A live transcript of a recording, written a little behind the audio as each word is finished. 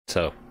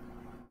So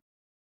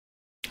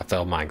I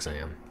failed my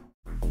exam.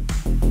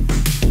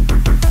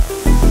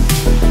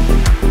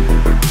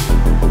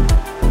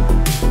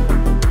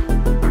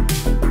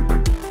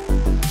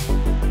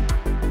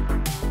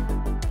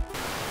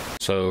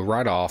 So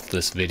right off,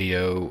 this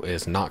video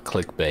is not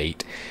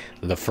clickbait.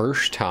 The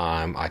first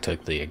time I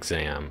took the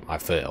exam, I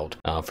failed.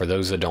 For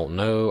those that don't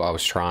know, I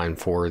was trying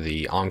for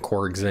the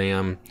Encor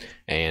exam,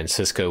 and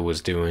Cisco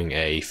was doing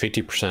a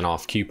 50%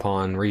 off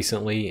coupon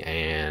recently,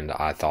 and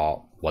I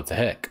thought, what the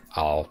heck,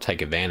 I'll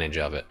take advantage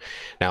of it.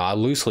 Now, I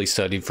loosely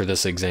studied for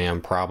this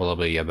exam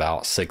probably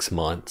about 6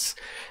 months,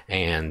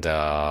 and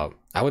I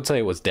would say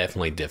it was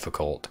definitely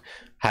difficult.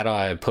 Had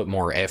I put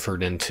more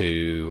effort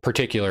into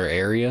particular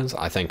areas,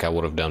 I think I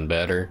would have done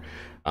better.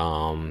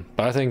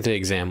 But I think the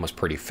exam was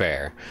pretty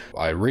fair.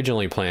 I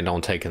originally planned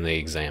on taking the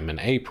exam in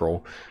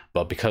April,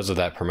 but because of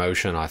that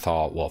promotion, I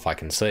thought, well, if I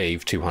can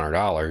save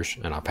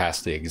 $200 and I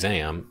pass the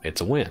exam,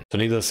 it's a win. So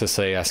needless to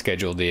say, I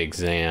scheduled the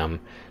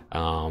exam,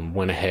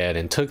 went ahead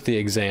and took the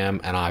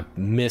exam, and I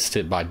missed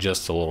it by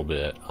just a little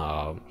bit.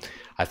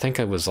 I think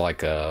it was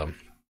like a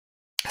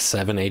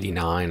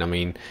 789. I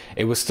mean,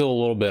 it was still a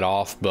little bit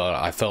off, but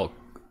I felt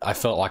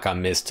like I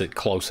missed it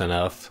close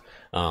enough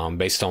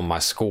based on my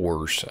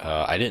scores.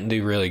 I didn't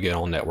do really good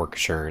on network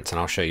assurance,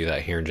 and I'll show you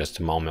that here in just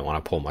a moment when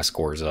I pull my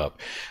scores up.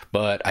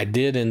 But I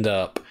did end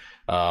up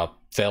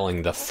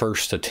failing the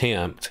first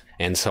attempt,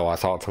 and so I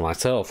thought to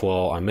myself,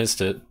 well, I missed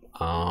it.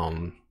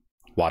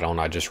 Why don't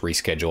I just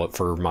reschedule it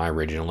for my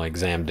original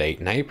exam date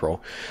in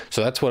April?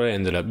 So that's what I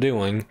ended up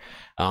doing.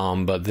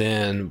 But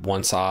then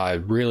once I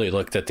really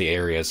looked at the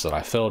areas that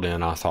I failed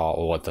in, I thought,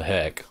 well, what the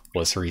heck,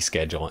 let's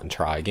reschedule it and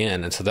try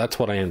again. And so that's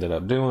what I ended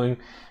up doing.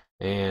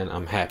 And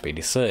I'm happy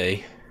to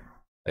say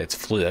it's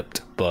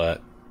flipped,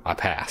 but I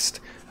passed.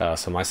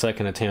 So my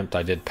second attempt,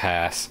 I did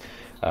pass.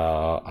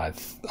 I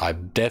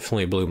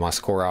definitely blew my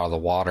score out of the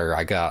water.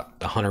 I got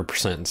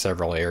 100% in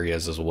several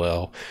areas as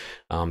well.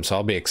 So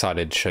I'll be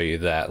excited to show you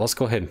that. Let's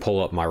go ahead and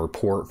pull up my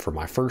report for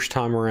my first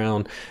time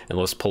around, and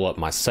let's pull up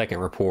my second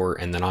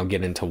report, and then I'll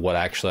get into what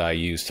actually I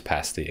used to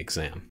pass the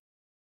exam.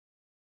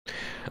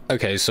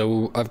 Okay,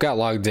 so I've got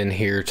logged in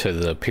here to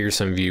the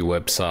Pearson VUE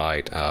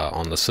website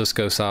on the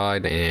Cisco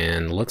side,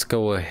 and let's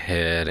go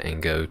ahead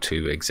and go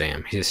to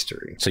exam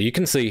history. So you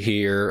can see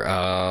here,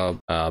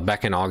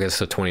 back in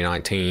August of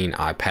 2019,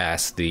 I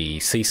passed the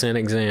CCN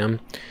exam.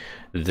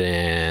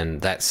 Then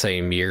that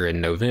same year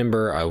in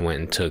November, I went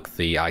and took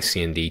the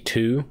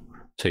ICND2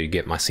 to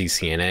get my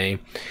CCNA.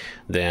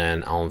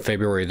 Then on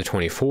February the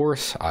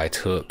 24th, I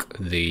took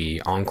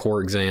the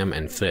Encor exam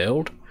and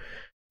failed.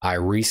 I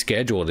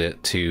rescheduled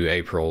it to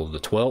April the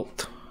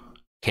 12th,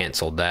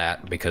 canceled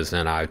that because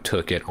then I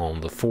took it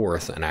on the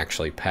 4th and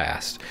actually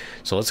passed.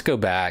 So let's go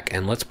back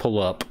and let's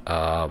pull up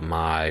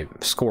my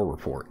score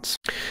reports.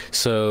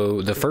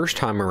 So the first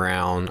time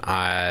around,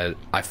 I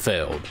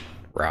failed,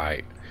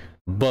 right?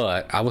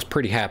 But I was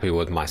pretty happy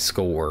with my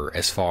score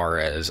as far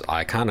as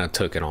I kind of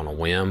took it on a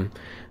whim,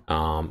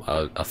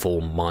 a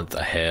full month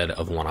ahead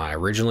of when I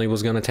originally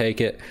was going to take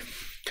it.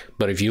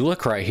 But if you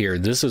look right here,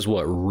 this is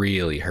what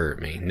really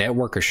hurt me.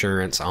 Network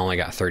assurance, I only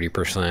got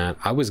 30%.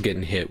 I was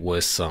getting hit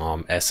with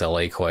some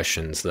SLA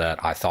questions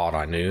that I thought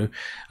I knew,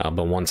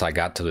 but once I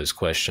got to those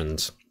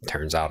questions,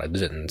 turns out I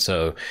didn't.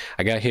 So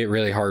I got hit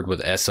really hard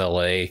with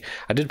SLA.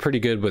 I did pretty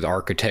good with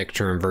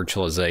architecture and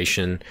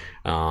virtualization.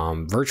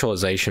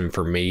 Virtualization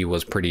for me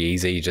was pretty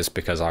easy just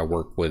because I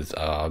work with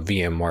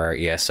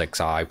VMware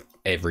ESXi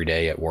every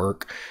day at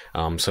work.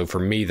 So for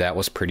me, that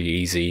was pretty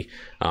easy.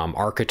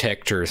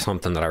 Architecture is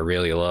something that I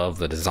really love,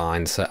 the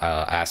design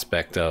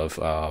aspect of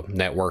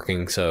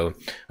networking. So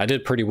I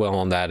did pretty well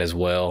on that as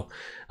well.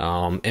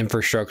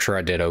 Infrastructure,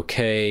 I did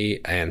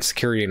okay. And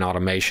security and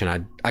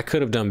automation, I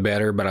could have done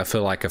better, but I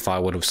feel like if I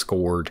would have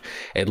scored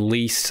at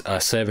least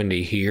a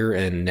 70 here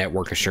in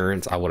network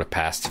assurance, I would have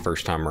passed the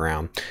first time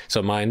around.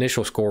 So my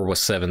initial score was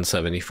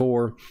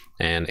 774,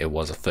 and it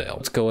was a fail.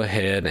 Let's go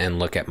ahead and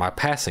look at my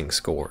passing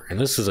score. And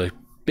this is a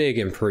big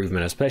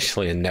improvement,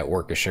 especially in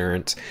network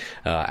assurance.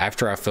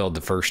 After I failed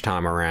the first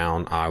time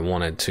around, I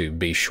wanted to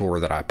be sure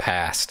that I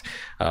passed.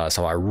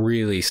 So I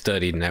really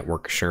studied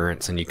network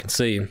assurance, and you can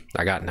see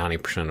I got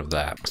 90% of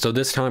that. So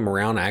this time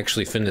around, I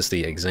actually finished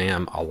the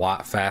exam a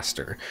lot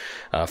faster.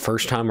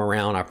 First time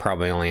around, I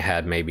probably only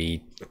had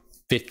maybe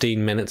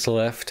 15 minutes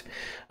left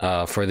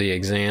for the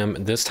exam.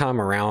 This time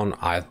around,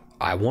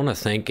 I want to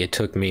think it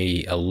took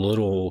me a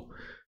little,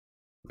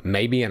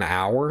 maybe an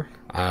hour,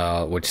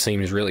 which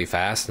seems really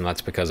fast, and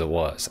that's because it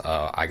was.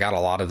 I got a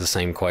lot of the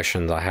same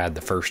questions I had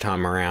the first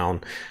time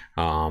around,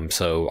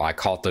 so I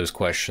caught those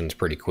questions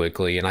pretty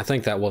quickly, and I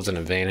think that was an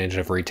advantage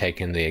of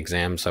retaking the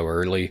exam so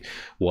early,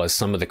 was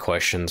some of the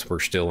questions were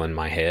still in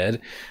my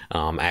head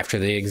after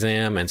the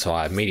exam, and so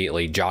I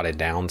immediately jotted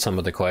down some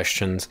of the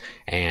questions,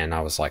 and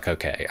I was like,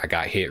 okay, I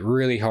got hit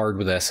really hard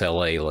with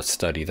SLA, let's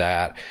study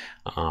that,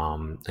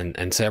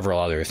 and several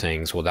other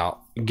things. Without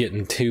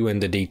getting too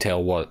into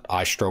detail, what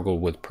I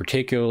struggled with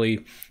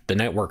particularly, the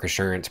network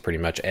assurance, pretty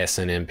much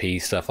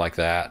CCNP, stuff like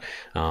that.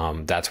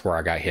 That's where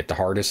I got hit the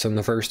hardest in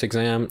the first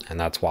exam, and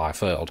that's why I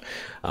failed.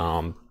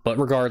 But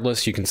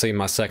regardless, you can see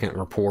my second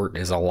report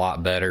is a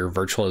lot better.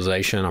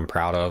 Virtualization, I'm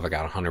proud of. I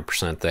got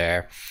 100%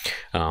 there.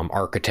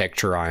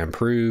 Architecture, I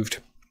improved.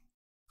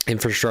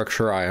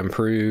 Infrastructure, I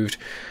improved.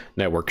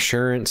 Network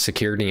assurance,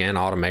 security, and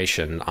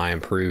automation, I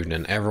improved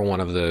in every one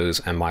of those,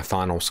 and my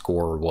final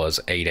score was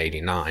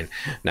 889.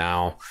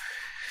 Now,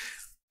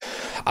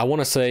 I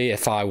want to say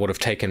if I would have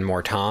taken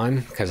more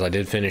time, because I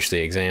did finish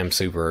the exam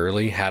super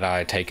early, had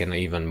I taken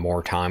even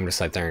more time to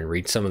sit there and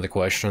read some of the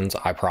questions,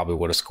 I probably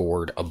would have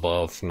scored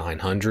above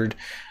 900.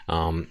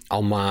 On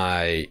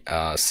my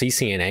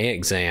CCNA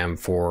exam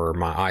for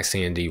my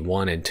ICND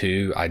 1 and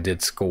 2, I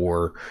did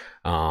score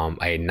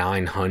a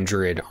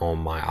 900 on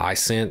my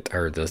ICENT,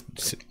 or the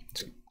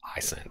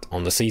ICENT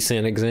on the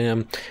CCN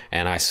exam,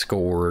 and I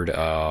scored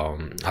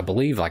I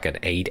believe like an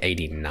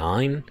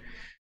 889,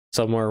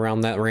 somewhere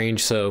around that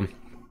range. So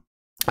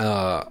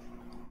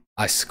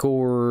I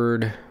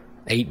scored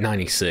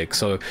 896,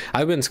 so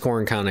I've been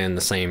scoring kind of in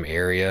the same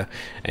area,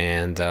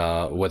 and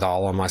with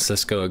all of my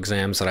Cisco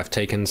exams that I've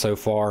taken so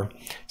far,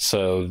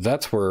 so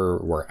that's where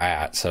we're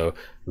at. So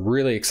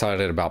really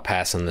excited about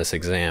passing this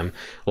exam.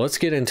 Let's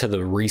get into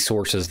the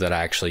resources that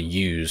I actually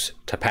use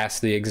to pass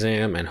the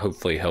exam and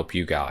hopefully help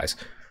you guys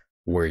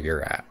where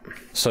you're at.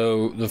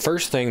 So the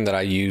first thing that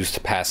I use to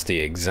pass the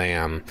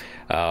exam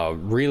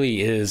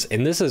really is,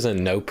 and this is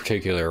in no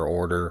particular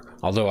order,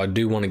 although I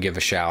do want to give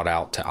a shout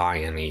out to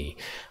INE.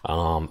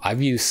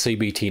 I've used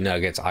CBT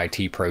Nuggets,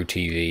 IT Pro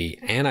TV,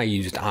 and I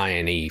used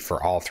INE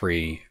for all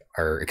three,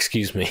 or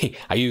excuse me,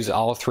 I used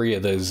all three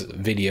of those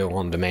video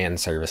on demand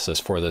services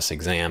for this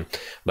exam.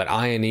 But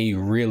INE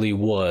really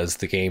was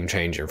the game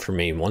changer for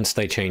me. Once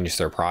they changed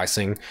their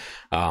pricing,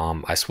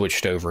 I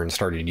switched over and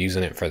started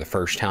using it for the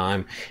first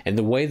time. And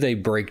the way they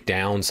break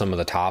down some of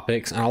the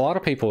topics, and a lot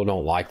of people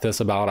don't like this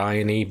about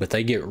INE, but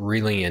they get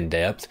really in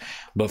depth.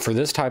 But for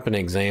this type of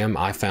exam,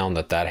 I found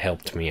that that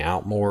helped me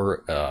out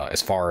more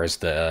as far as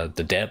the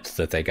depth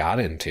that they got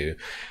into.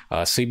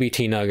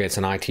 CBT Nuggets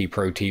and IT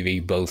Pro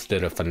TV both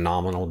did a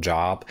phenomenal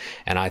job,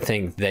 and I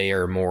think they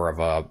are more of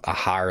a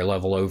higher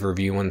level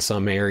overview in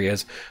some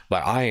areas.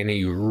 But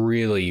INE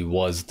really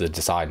was the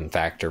deciding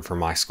factor for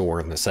my score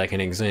in the second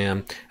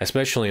exam,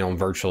 especially on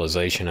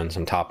virtualization and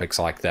some topics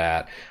like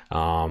that.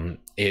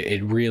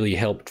 It really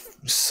helped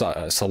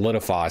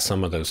solidify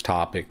some of those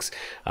topics.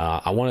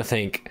 I want to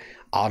think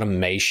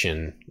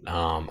automation.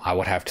 I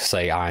would have to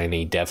say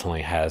INE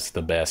definitely has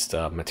the best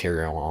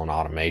material on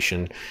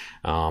automation.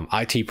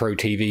 IT Pro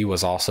TV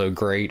was also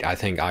great. I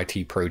think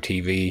IT Pro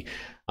TV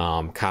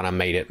kind of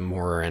made it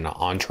more in an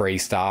entree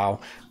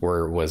style,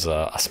 where it was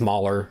a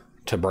smaller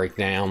to break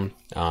down.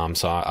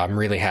 So I'm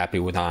really happy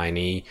with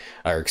INE,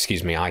 or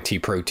excuse me,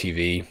 IT Pro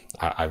TV.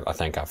 I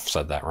think I've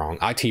said that wrong.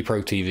 IT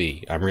Pro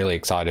TV. I'm really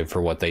excited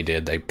for what they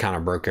did. They kind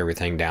of broke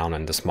everything down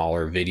into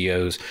smaller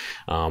videos,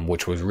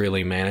 which was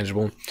really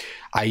manageable.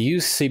 I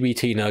used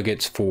CBT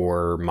Nuggets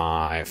for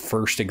my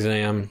first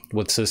exam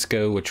with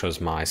Cisco, which was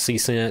my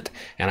CCNT,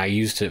 and I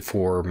used it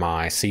for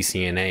my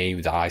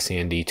CCNA, the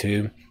ICND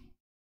 2.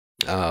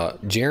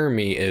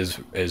 Jeremy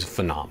is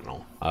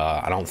phenomenal.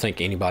 I don't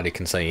think anybody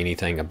can say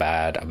anything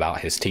bad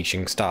about his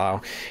teaching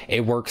style.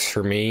 It works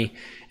for me,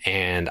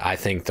 and I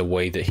think the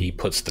way that he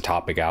puts the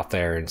topic out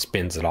there and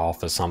spins it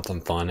off as something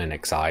fun and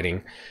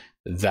exciting,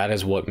 that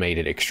is what made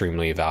it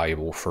extremely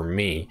valuable for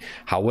me.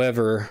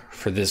 However,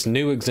 for this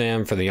new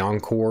exam for the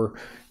Encor,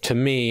 to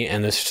me,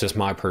 and this is just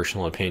my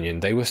personal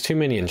opinion, there was too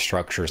many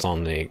instructors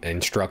on the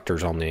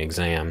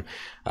exam.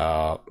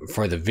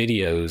 For the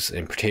videos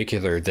in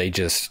particular,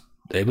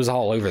 it was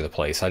all over the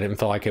place. I didn't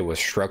feel like it was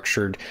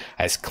structured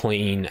as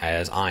clean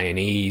as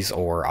INE's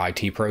or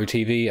IT Pro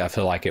TV. I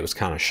feel like it was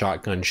kind of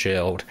shotgun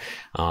shelled,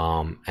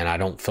 and I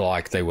don't feel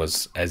like there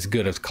was as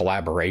good of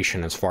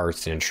collaboration as far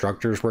as the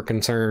instructors were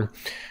concerned.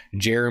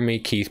 Jeremy,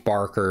 Keith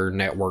Barker,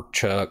 Network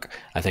Chuck,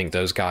 I think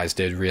those guys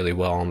did really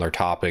well on their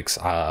topics.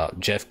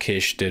 Jeff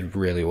Kish did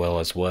really well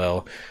as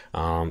well.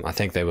 I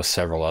think there was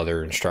several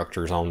other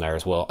instructors on there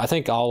as well. I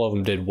think all of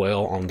them did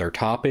well on their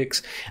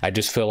topics. I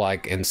just feel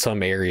like in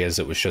some areas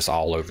it was just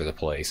all over the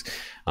place.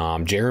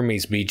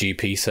 Jeremy's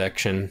BGP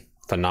section,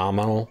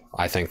 phenomenal.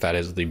 I think that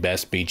is the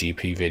best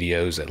BGP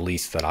videos, at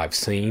least that I've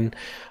seen,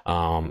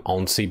 on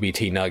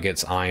CBT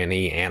Nuggets, INE,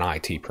 and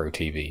IT Pro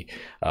TV.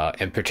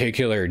 In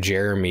particular,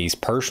 Jeremy's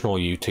personal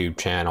YouTube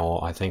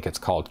channel, I think it's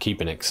called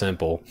Keeping It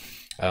Simple.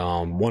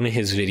 One of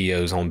his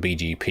videos on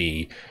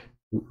BGP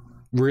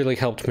really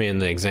helped me in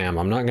the exam.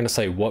 I'm not going to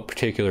say what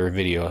particular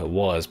video it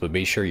was, but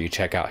be sure you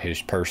check out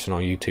his personal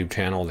YouTube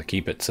channel, to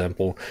Keep It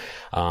Simple.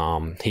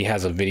 He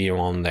has a video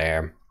on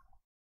there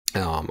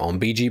on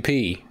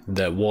BGP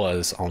that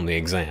was on the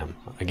exam.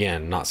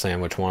 Again, not saying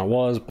which one it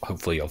was, but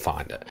hopefully you'll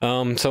find it.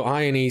 So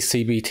INE,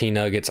 CBT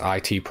Nuggets,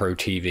 IT Pro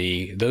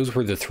TV, those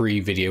were the three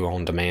video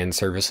on demand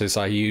services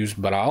I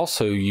used, but I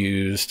also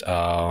used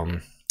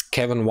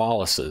Kevin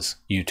Wallace's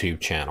YouTube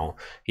channel.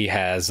 He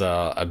has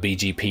a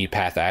BGP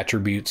path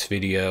attributes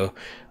video.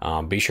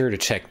 Be sure to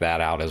check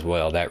that out as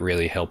well. That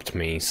really helped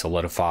me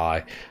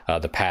solidify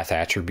the path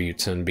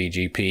attributes in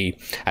BGP.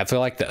 I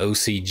feel like the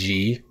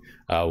OCG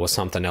was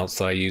something else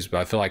that I used,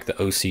 but I feel like the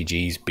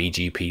OCG's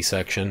BGP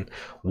section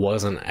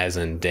wasn't as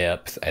in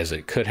depth as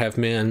it could have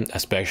been,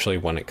 especially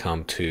when it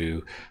come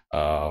to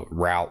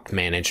route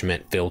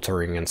management,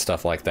 filtering, and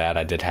stuff like that.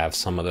 I did have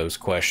some of those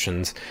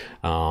questions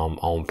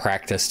on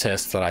practice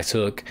tests that I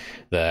took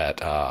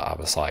that I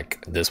was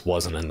like, this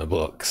wasn't in the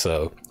book.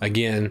 So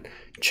again,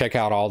 check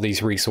out all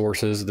these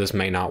resources. This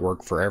may not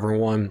work for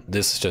everyone.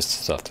 This is just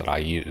the stuff that I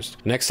used.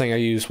 Next thing I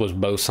used was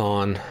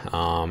Boson.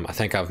 I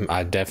think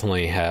I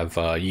definitely have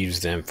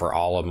used them for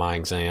all of my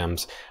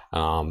exams.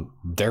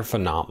 They're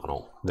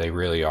phenomenal. They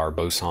really are.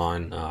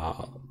 Boson,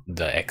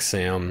 the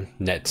XSIM,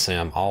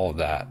 NetSim, all of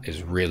that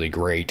is really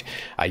great.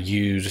 I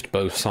used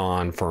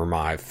Boson for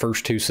my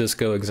first 2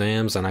 Cisco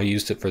exams, and I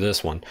used it for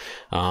this one.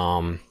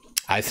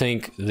 I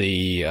think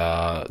the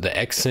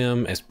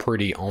XSIM is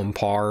pretty on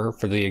par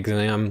for the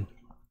exam.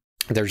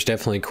 There's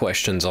definitely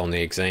questions on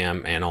the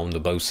exam and on the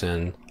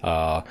Boson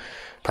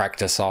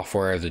practice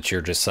software that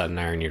you're just sitting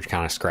there and you're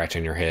kind of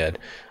scratching your head.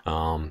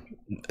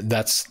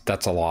 That's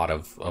a lot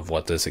of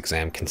what this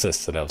exam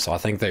consisted of. So I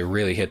think they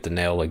really hit the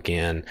nail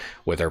again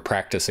with their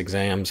practice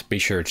exams. Be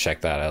sure to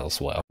check that out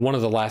as well. One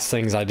of the last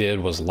things I did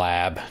was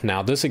lab.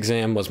 Now this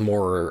exam was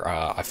more,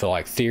 I feel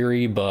like,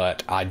 theory,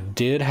 but I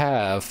did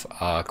have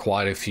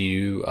quite a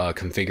few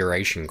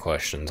configuration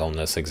questions on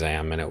this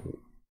exam, and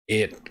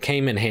it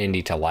came in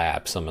handy to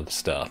lab some of the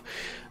stuff.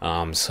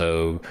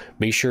 So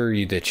be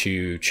sure that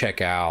you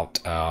check out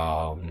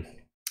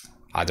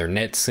either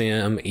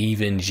NetSim,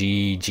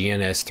 EvenG,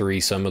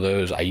 GNS3, some of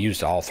those. I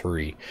used all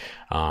 3.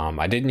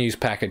 I didn't use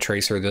Packet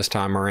Tracer this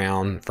time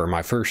around. For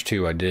my first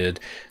 2 I did.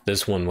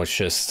 This one was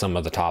just some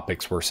of the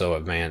topics were so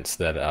advanced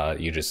that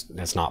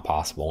it's not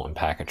possible in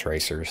Packet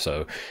Tracer.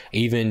 So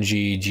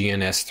EvenG,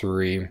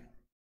 GNS3,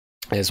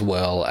 as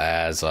well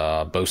as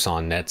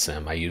Boson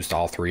NetSim. I used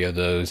all 3 of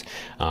those.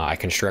 I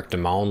constructed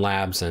my own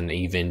labs in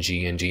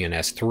EvenG and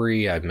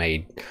GNS3. I've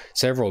made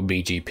several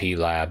BGP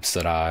labs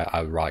that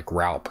I like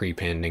route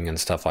prepending and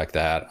stuff like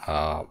that.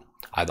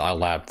 I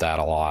labbed that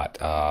a lot.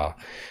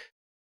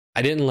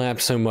 I didn't lab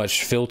so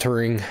much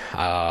filtering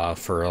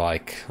for,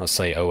 like, let's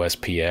say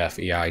OSPF,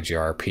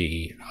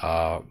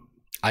 EIGRP.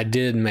 I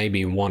did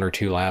maybe 1 or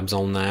 2 labs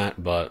on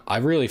that, but I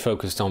really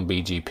focused on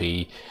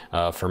BGP.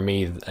 For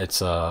me,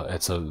 it's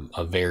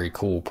a very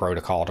cool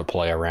protocol to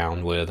play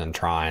around with and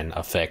try and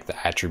affect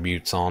the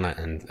attributes on it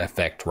and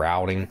affect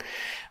routing.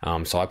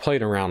 So I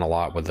played around a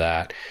lot with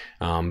that.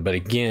 But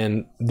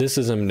again, this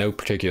is in no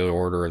particular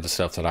order of the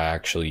stuff that I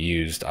actually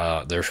used.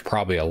 There's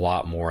probably a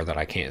lot more that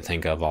I can't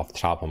think of off the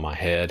top of my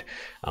head,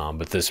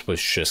 but this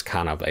was just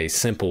kind of a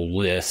simple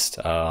list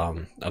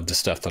of the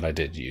stuff that I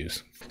did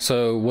use.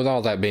 So with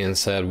all that being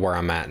said, where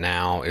I'm at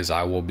now is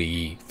I will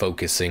be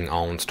focusing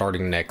on,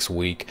 starting next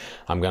week,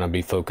 I'm going to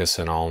be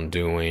focusing on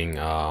doing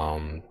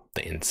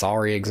the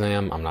Insari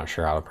exam. I'm not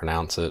sure how to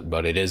pronounce it,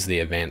 but it is the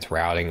advanced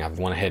routing. I've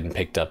went ahead and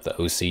picked up the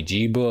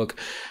OCG book.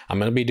 I'm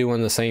going to be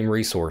doing the same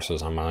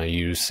resources. I'm going to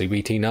use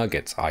CBT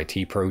Nuggets,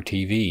 IT Pro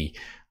TV,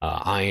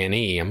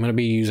 INE. I'm going to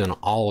be using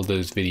all of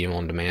those video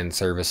on demand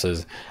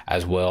services,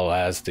 as well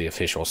as the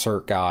official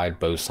cert guide,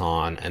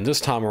 Boson. And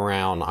this time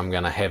around, I'm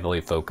going to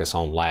heavily focus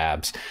on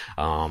labs.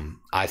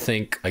 I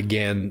think,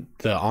 again,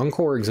 the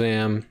Encor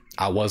exam,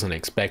 I wasn't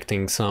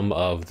expecting some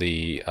of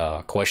the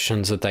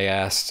questions that they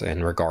asked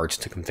in regards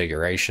to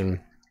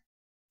configuration.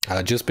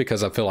 Just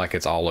because I feel like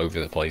it's all over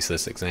the place.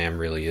 This exam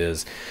really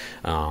is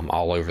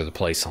all over the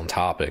place on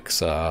topics.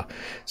 So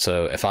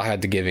if I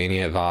had to give any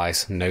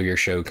advice, know your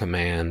show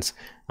commands,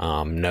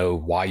 know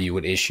why you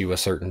would issue a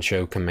certain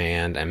show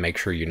command, and make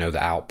sure you know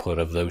the output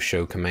of those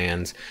show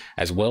commands,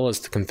 as well as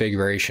the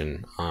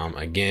configuration.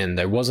 Again,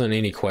 there wasn't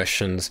any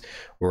questions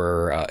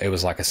where it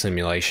was like a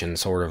simulation,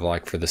 sort of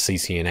like for the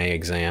CCNA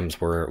exams,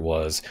 where it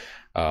was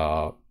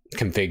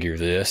configure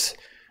this.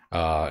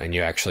 And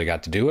you actually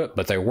got to do it,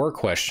 but there were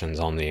questions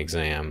on the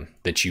exam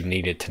that you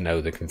needed to know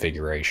the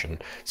configuration.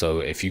 So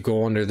if you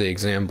go under the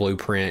exam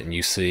blueprint and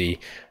you see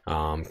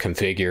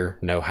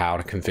configure, know how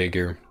to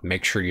configure,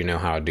 make sure you know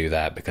how to do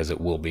that, because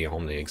it will be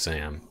on the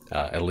exam.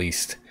 At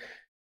least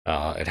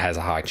it has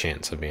a high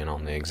chance of being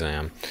on the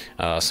exam.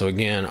 So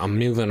again, I'm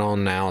moving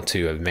on now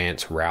to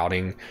advanced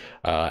routing.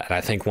 And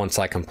I think once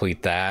I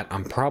complete that,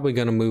 I'm probably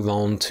going to move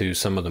on to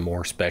some of the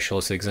more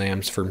specialist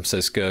exams from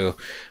Cisco.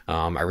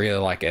 I really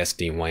like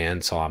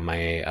SD-WAN, so I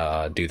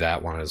may do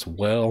that one as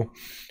well.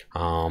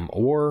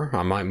 Or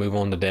I might move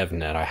on to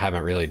DevNet. I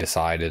haven't really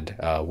decided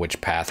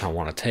which path I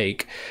want to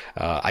take.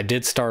 I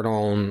did start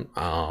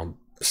on,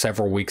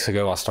 several weeks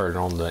ago, I started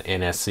on the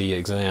NSC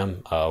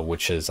exam,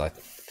 which is, I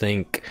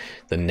think,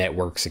 the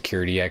Network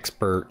Security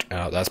Expert.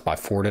 That's by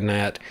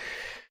Fortinet.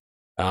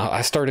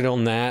 I started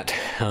on that.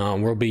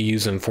 We'll be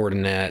using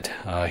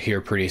Fortinet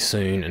here pretty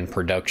soon in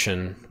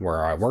production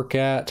where I work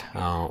at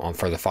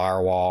for the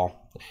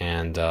firewall,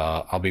 and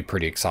I'll be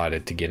pretty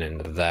excited to get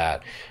into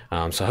that.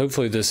 So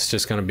hopefully this is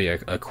just going to be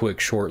a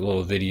quick, short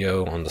little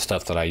video on the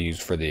stuff that I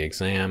used for the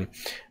exam,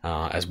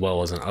 as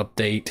well as an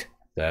update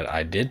that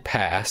I did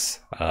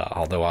pass,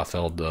 although I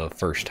failed the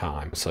first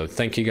time. So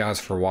thank you guys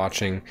for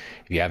watching.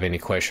 If you have any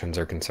questions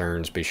or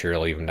concerns, be sure to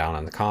leave them down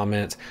in the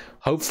comments.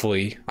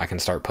 Hopefully I can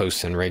start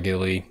posting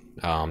regularly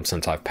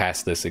since I've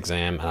passed this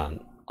exam.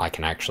 I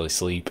can actually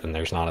sleep and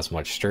there's not as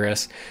much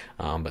stress.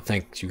 But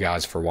thank you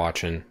guys for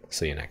watching.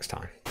 See you next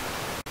time.